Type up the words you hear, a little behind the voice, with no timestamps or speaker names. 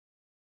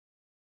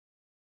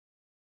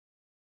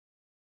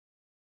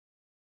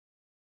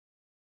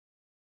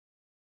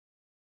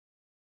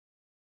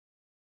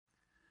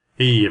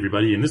Hey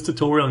everybody, in this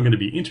tutorial I'm going to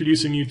be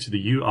introducing you to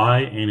the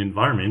UI and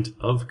environment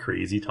of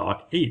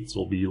CrazyTalk 8.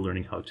 So we'll be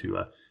learning how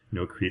to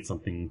create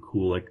something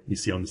cool like you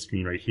see on the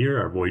screen right here,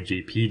 our Void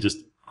JP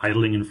just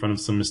idling in front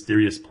of some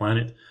mysterious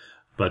planet.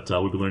 But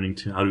we'll be learning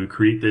how to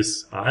create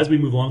this as we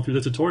move along through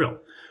the tutorial.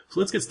 So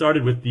let's get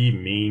started with the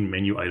main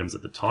menu items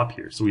at the top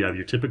here. So we have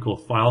your typical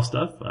file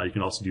stuff. You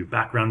can also do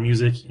background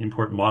music,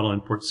 import model,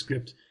 import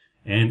script,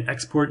 and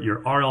export your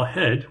RL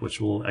head, which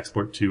will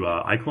export to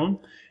iClone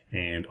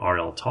and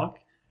RL talk.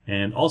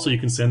 And also you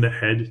can send the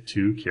head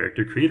to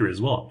character creator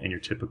as well, and your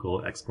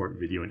typical export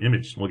video and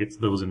image. We'll get to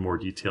those in more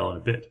detail in a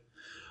bit.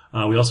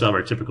 We also have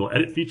our typical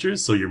edit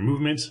features, so your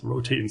movement,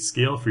 rotate, and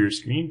scale for your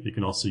screen. You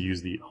can also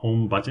use the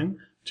home button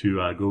to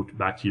go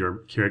back to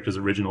your character's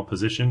original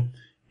position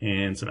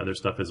and some other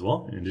stuff as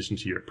well, in addition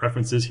to your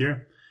preferences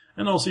here.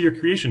 And also your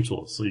creation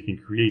tools, so you can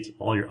create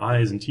all your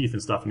eyes and teeth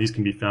and stuff, and these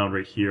can be found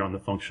right here on the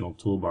functional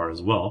toolbar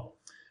as well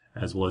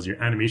as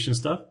your animation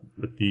stuff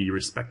with the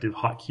respective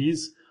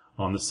hotkeys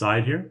on the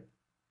side here,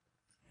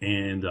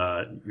 and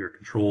your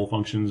control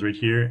functions right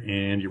here,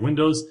 and your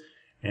windows,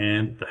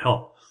 and the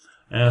help.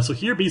 So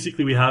here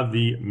basically we have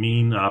the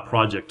main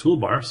project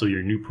toolbar, so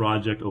your new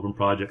project, open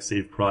project,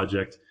 save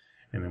project,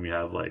 and then we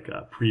have like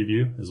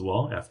preview as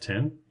well,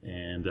 F10,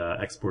 and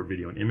export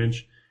video and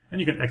image. And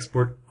you can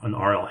export an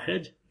RL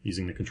head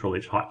using the Control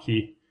H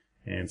hotkey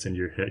and send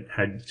your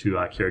head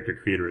to character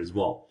creator as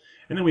well.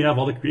 And then we have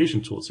all the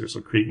creation tools here.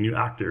 So create new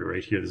actor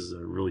right here. This is a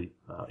really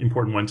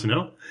important one to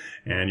know.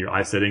 And your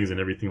eye settings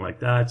and everything like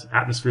that.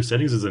 Atmosphere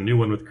settings is a new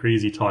one with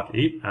CrazyTalk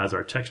 8 as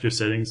our texture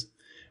settings.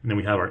 And then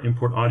we have our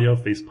import audio,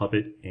 face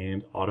puppet,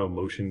 and auto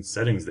motion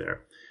settings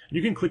there.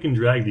 You can click and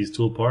drag these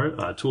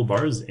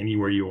toolbars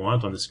anywhere you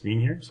want on the screen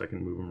here. So I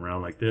can move them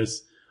around like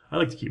this. I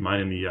like to keep mine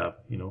in the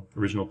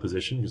original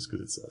position just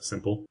because it's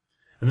simple.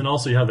 And then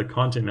also you have the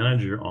content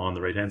manager on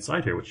the right hand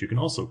side here, which you can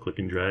also click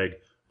and drag.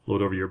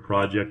 Load over your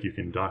project, you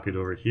can dock it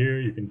over here,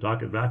 you can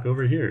dock it back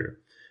over here.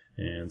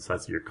 And so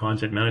that's your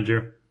content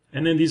manager.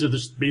 And then these are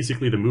just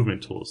basically the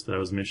movement tools that I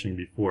was mentioning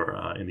before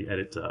in the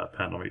edit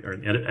panel, or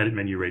in the edit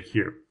menu right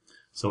here.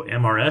 So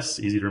MRS,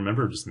 easy to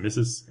remember, just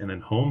misses, and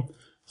then home.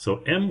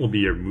 So M will be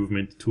your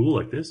movement tool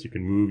like this. You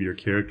can move your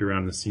character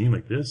around the scene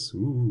like this.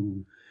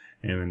 Ooh.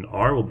 And then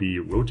R will be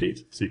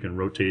rotate. So you can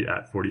rotate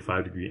at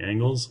 45-degree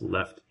angles,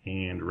 left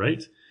and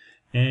right.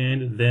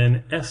 And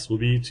then S will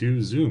be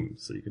to zoom.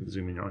 So you can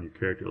zoom in on your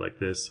character like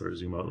this or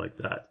zoom out like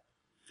that.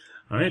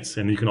 Alright,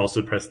 and you can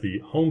also press the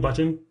home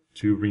button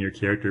to bring your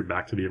character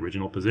back to the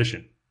original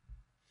position.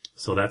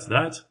 So that's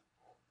that.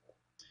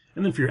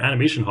 And then for your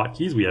animation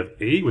hotkeys, we have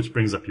A, which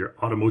brings up your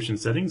auto motion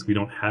settings. We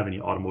don't have any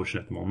auto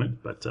motion at the moment,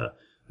 but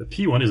the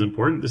P one is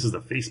important. This is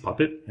the face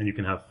puppet, and you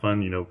can have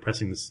fun,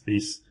 pressing the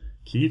space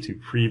key to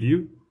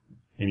preview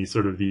any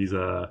sort of these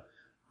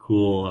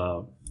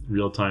cool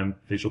real-time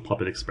facial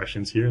puppet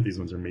expressions here. These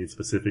ones are made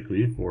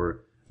specifically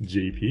for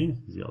JP.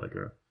 You got like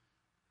a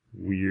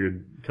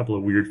couple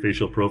of weird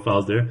facial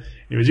profiles there.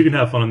 Anyways, you can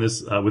have fun on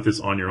this with this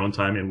on your own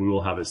time, and we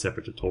will have a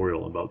separate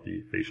tutorial about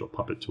the facial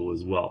puppet tool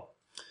as well.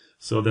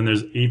 So then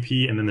there's AP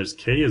and then there's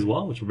K as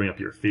well, which will bring up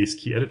your face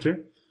key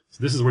editor.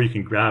 So this is where you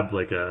can grab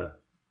like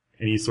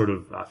any sort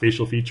of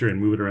facial feature and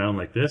move it around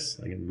like this.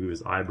 I can move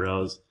his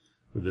eyebrows,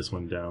 move this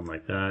one down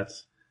like that,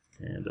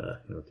 and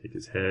take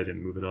his head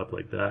and move it up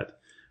like that.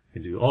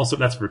 We can do also,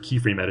 that's for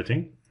keyframe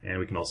editing, and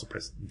we can also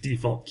press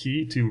default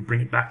key to bring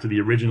it back to the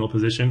original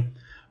position.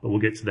 But we'll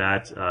get to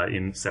that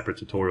in separate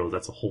tutorials.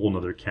 That's a whole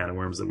nother can of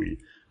worms that we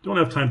don't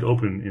have time to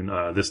open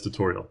in this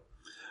tutorial.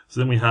 So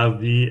then we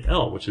have the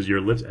L, which is your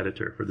ellipse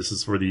editor. This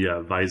is for the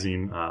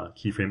Visine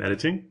keyframe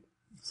editing.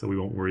 So we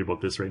won't worry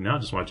about this right now.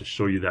 Just wanted to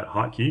show you that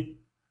hotkey.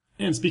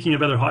 And speaking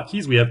of other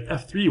hotkeys, we have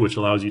F3, which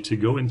allows you to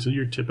go into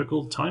your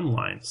typical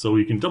timeline. So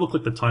you can double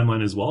click the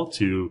timeline as well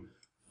to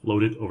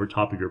float it over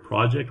top of your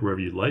project wherever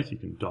you'd like. You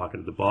can dock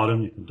it at the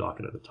bottom. You can dock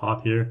it at the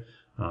top here.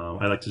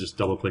 I like to just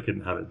double click it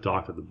and have it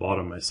docked at the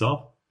bottom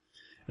myself.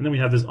 And then we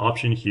have this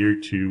option here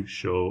to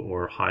show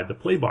or hide the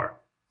play bar.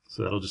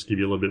 So that'll just give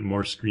you a little bit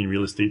more screen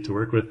real estate to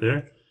work with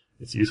there.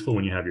 It's useful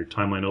when you have your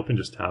timeline open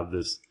just to have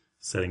this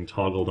setting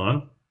toggled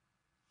on.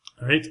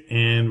 All right,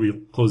 and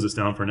we'll close this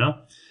down for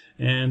now.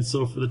 And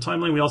so for the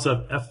timeline, we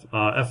also have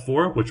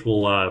F4, which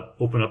will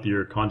open up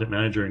your content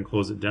manager and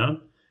close it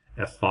down.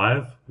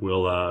 F5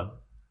 will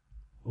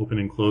open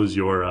and close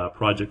your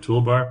project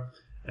toolbar.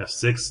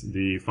 F6,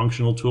 the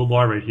functional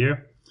toolbar right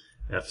here.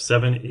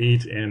 F7,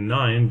 8, and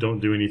 9 don't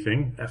do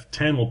anything.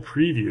 F10 will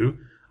preview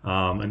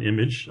an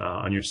image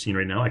on your scene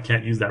right now. I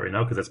can't use that right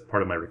now because that's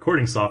part of my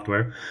recording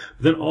software.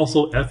 But then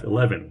also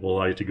F11 will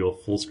allow you to go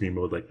full screen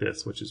mode like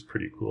this, which is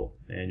pretty cool.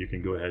 And you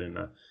can go ahead and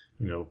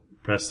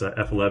press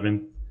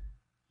F11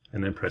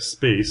 and then press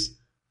space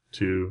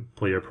to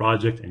play your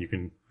project, and you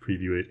can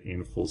preview it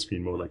in full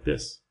screen mode like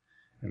this.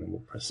 And then we'll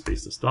press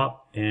space to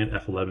stop and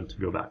F11 to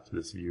go back to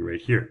this view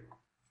right here.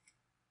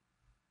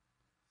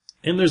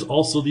 And there's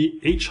also the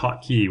H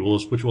hotkey,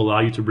 which will allow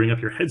you to bring up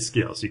your head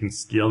scale. So you can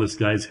scale this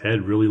guy's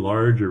head really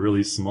large or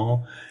really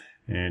small.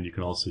 And you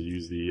can also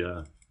use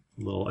the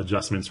little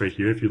adjustments right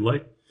here if you'd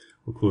like.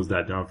 We'll close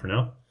that down for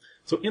now.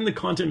 So in the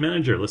content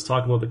manager, let's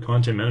talk about the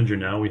content manager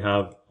now. We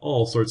have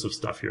all sorts of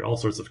stuff here, all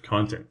sorts of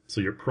content.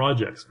 So your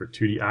projects for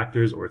 2D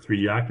actors or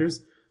 3D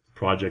actors,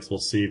 projects will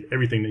save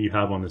everything that you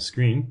have on the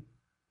screen.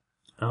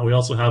 We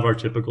also have our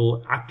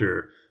typical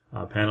actor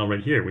panel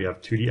right here. We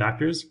have 2D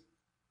actors,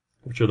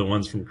 which are the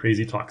ones from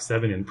CrazyTalk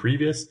 7 and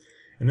previous.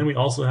 And then we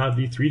also have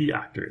the 3D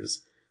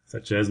actors,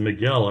 such as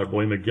Miguel, our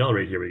boy Miguel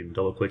right here. We can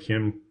double click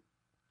him.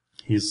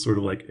 He's sort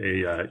of like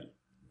a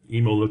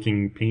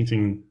emo-looking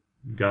painting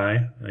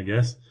guy, I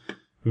guess.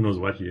 Who knows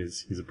what he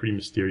is. He's a pretty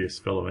mysterious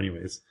fellow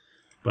anyways.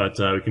 But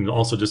we can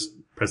also just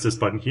press this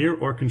button here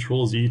or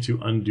Control-Z to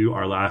undo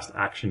our last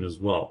action as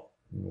well.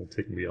 And we'll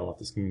take Miguel off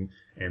the screen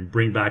and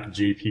bring back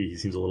JP. He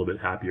seems a little bit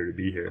happier to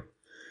be here.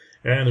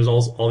 And there's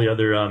also all the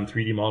other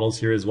 3D models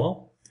here as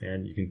well.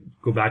 And you can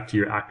go back to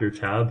your actor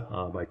tab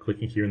by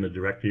clicking here in the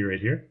directory right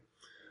here.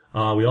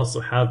 We also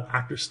have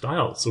actor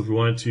styles. So if we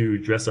wanted to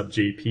dress up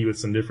JP with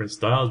some different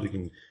styles, we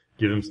can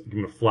give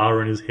him a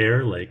flower in his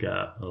hair, like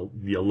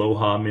the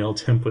Aloha mail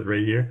template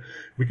right here.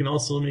 We can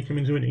also make him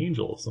into an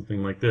angel,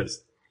 something like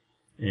this.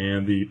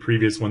 And the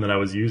previous one that I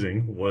was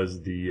using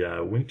was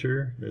the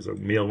winter. There's a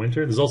male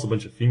winter. There's also a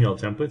bunch of female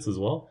templates as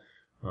well.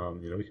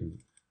 We can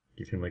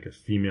give him like a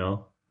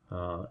female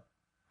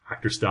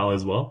actor style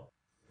as well.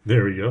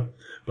 There we go.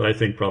 But I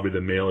think probably the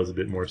male is a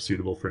bit more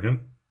suitable for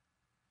him.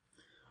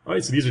 All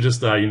right, so these are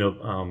just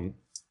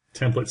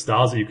template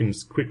styles that you can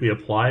quickly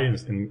apply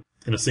in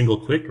a single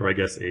click, or I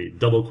guess a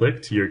double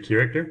click to your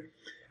character.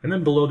 And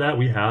then below that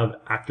we have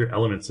actor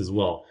elements as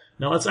well.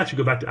 Now let's actually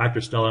go back to actor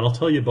style, and I'll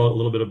tell you a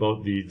little bit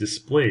about the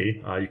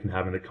display you can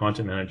have in the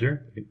content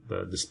manager,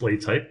 the display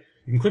type.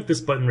 You can click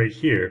this button right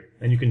here,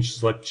 and you can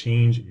select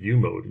change view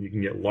mode. You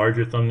can get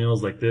larger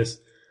thumbnails like this.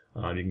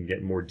 You can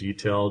get more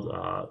detailed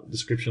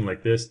description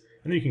like this,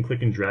 and then you can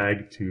click and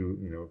drag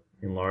to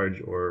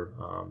enlarge or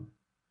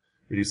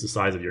reduce the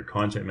size of your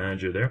content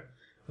manager there.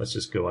 Let's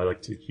just go. I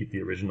like to keep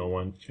the original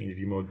one. Change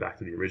view mode back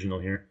to the original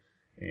here,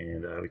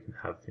 and we can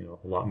have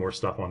a lot more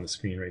stuff on the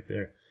screen right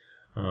there.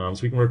 So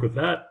we can work with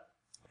that.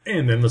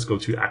 And then let's go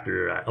to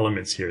actor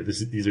elements here.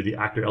 These are the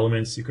actor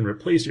elements. You can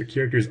replace your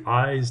character's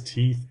eyes,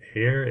 teeth,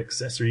 hair,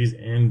 accessories,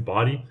 and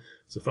body.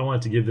 So if I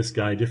wanted to give this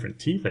guy different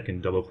teeth, I can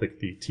double click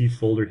the teeth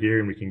folder here,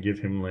 and we can give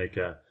him like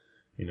a,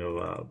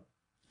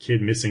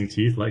 kid missing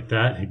teeth like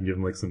that. You can give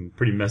him like some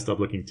pretty messed up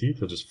looking teeth.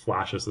 He'll just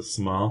flash us a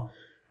smile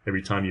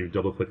every time you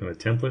double click on a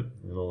template.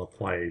 It'll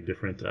apply a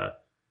different,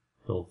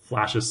 he'll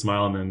flash a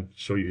smile and then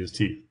show you his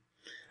teeth.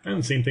 And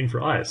the same thing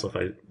for eyes. So if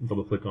I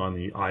double click on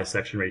the eye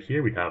section right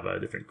here, we have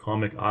different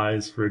comic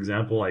eyes, for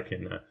example. I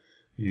can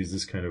use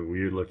this kind of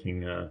weird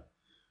looking,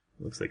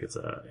 looks like it's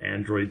a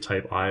Android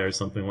type eye or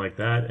something like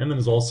that. And then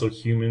there's also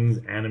humans,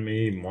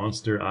 anime,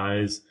 monster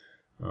eyes,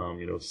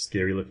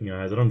 scary looking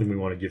eyes. I don't think we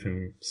want to give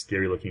him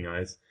scary looking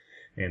eyes.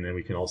 And then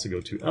we can also go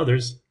to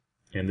others.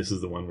 And this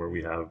is the one where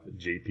we have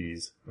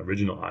JP's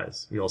original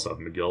eyes. We also have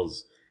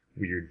Miguel's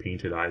weird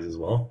painted eyes as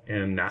well.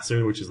 And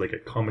Nasser, which is like a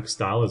comic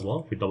style as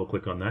well. If we double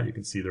click on that, you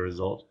can see the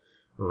result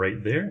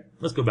right there.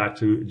 Let's go back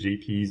to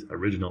JP's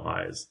original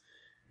eyes.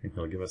 And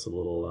he'll give us a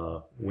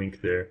little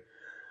wink there.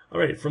 All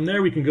right, from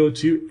there we can go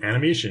to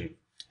animation.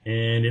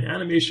 And in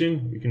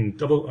animation, we can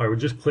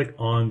just click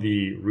on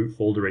the root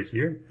folder right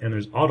here. And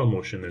there's auto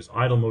motion, there's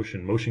idle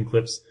motion, motion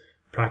clips,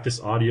 practice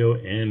audio,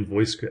 and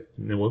voice script.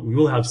 And then we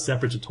will have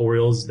separate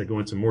tutorials that go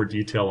into more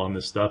detail on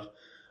this stuff.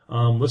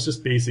 Let's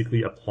just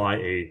basically apply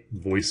a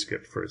voice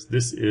script first.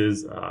 This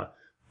is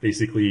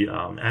basically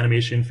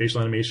animation,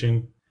 facial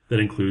animation that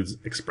includes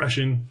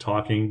expression,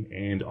 talking,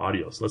 and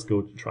audio. So let's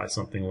go try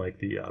something like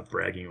the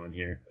bragging one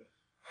here.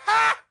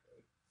 Ha!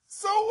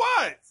 So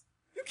what?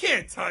 You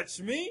can't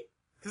touch me,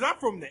 because I'm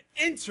from the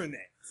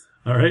internet.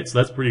 All right, so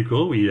that's pretty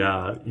cool. We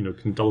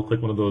can double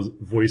click one of those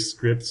voice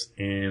scripts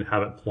and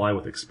have it apply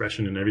with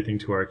expression and everything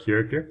to our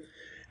character.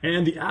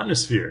 And the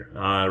atmosphere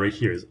right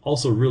here is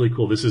also really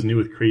cool. This is new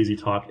with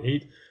CrazyTalk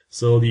 8.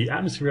 So the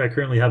atmosphere I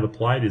currently have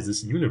applied is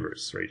this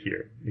universe right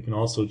here. We can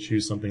also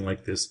choose something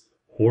like this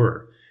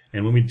horror.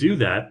 And when we do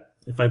that,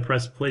 if I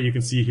press play, you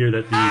can see here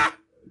that the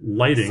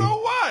lighting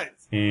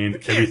and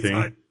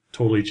everything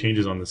totally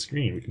changes on the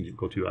screen. We can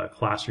go to a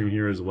classroom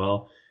here as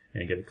well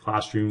and get a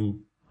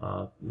classroom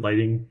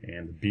lighting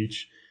and the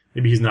beach.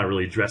 Maybe he's not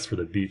really dressed for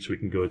the beach. We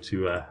can go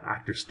to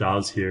actor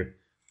styles here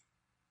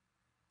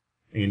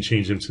and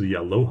change them to the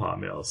Aloha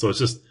mail. So it's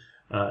just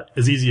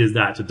as easy as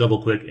that to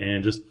double click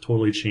and just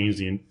totally change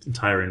the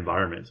entire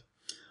environment.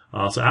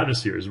 So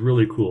atmosphere is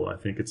really cool. I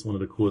think it's one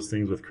of the coolest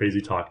things with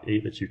CrazyTalk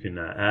 8 that you can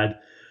add.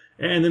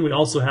 And then we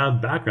also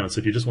have background. So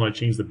if you just want to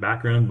change the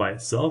background by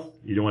itself,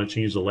 you don't want to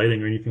change the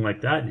lighting or anything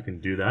like that, you can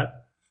do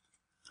that.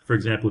 For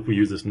example, if we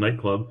use this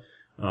nightclub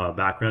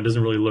background, it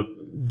doesn't really look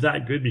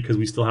that good because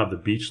we still have the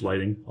beach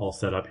lighting all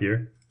set up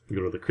here. We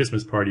go to the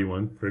Christmas party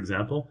one, for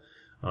example.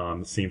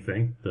 Same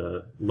thing.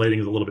 The lighting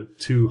is a little bit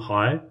too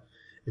high.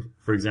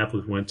 For example,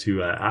 if we went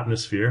to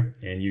atmosphere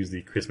and use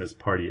the Christmas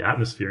party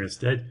atmosphere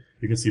instead,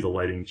 you can see the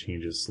lighting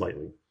changes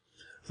slightly.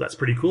 So that's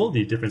pretty cool,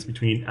 the difference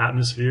between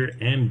atmosphere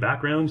and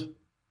background.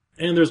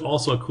 And there's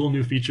also a cool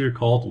new feature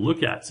called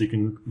Look At. So you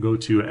can go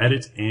to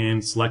Edit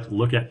and select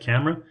Look At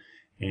Camera.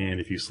 And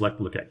if you select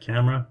Look At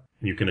Camera,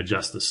 you can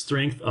adjust the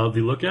strength of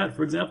the Look At.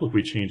 For example, if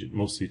we change it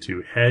mostly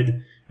to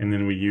Head, and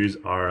then we use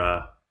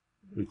our,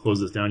 we close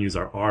this down, use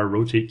our R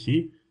rotate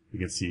key, you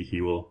can see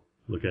he will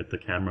look at the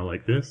camera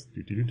like this,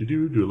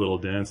 do a little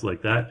dance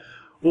like that.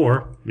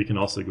 Or we can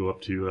also go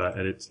up to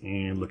Edit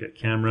and Look At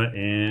Camera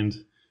and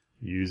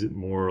use it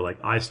more like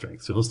eye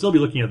strength. So he'll still be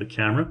looking at the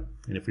camera,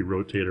 and if we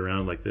rotate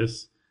around like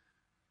this,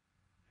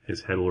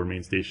 his head will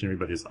remain stationary,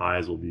 but his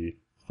eyes will be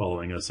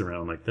following us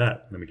around like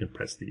that. Then we can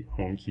press the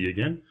home key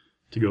again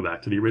to go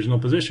back to the original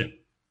position.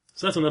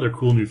 So that's another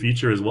cool new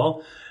feature as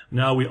well.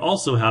 Now we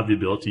also have the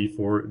ability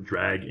for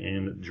drag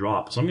and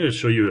drop. So I'm going to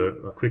show you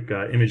a quick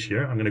image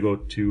here. I'm going to go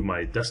to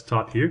my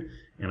desktop here,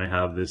 and I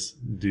have this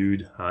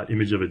dude,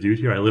 image of a dude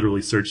here. I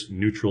literally searched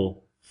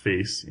neutral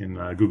face in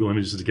Google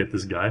Images to get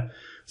this guy.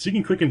 So you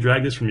can click and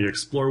drag this from your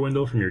Explorer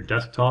window, from your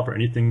desktop, or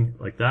anything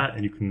like that,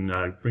 and you can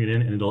bring it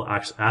in, and it'll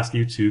ask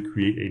you to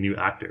create a new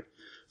actor.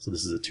 So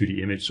this is a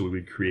 2D image, so we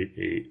would create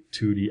a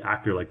 2D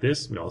actor like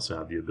this. We also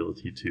have the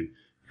ability to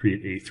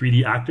create a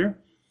 3D actor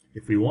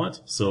if we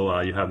want. So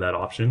you have that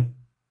option.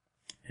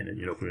 And then,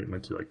 if we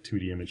went to like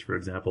 2D image, for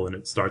example, and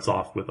it starts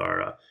off with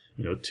our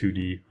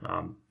 2D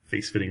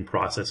face fitting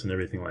process and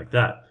everything like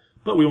that.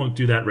 But we won't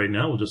do that right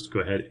now. We'll just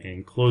go ahead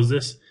and close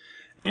this.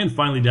 And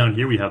finally down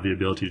here we have the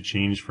ability to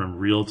change from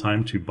real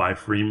time to by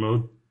frame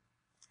mode.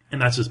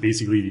 And that's just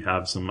basically you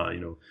have some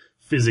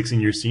physics in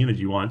your scene that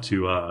you want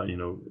to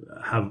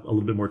have a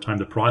little bit more time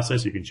to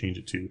process. You can change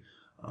it to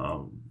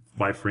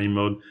by frame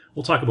mode.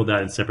 We'll talk about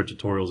that in separate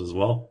tutorials as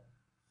well.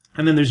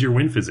 And then there's your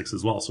wind physics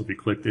as well. So if you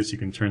click this, you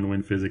can turn the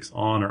wind physics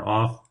on or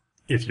off.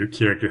 If your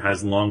character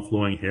has long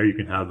flowing hair, you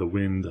can have the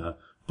wind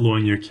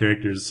blowing your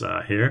character's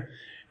hair.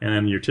 And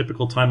then your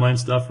typical timeline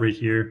stuff right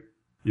here,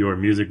 your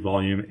music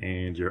volume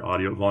and your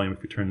audio volume.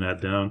 If we turn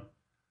that down,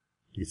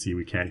 you can see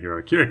we can't hear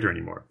our character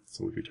anymore.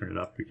 So if we turn it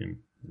up, we can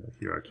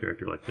hear our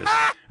character like this.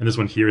 And this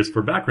one here is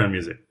for background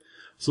music.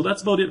 So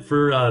that's about it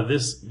for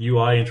this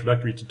UI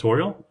introductory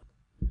tutorial.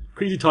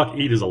 CrazyTalk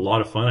 8 is a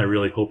lot of fun. I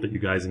really hope that you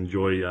guys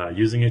enjoy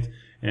using it.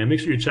 And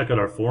make sure you check out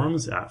our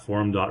forums at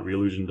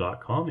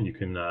forum.reallusion.com, and you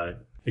can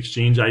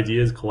exchange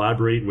ideas,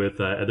 collaborate with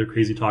other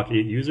CrazyTalk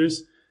 8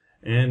 users.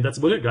 And that's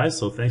about it, guys.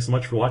 So thanks so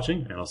much for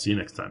watching, and I'll see you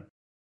next time.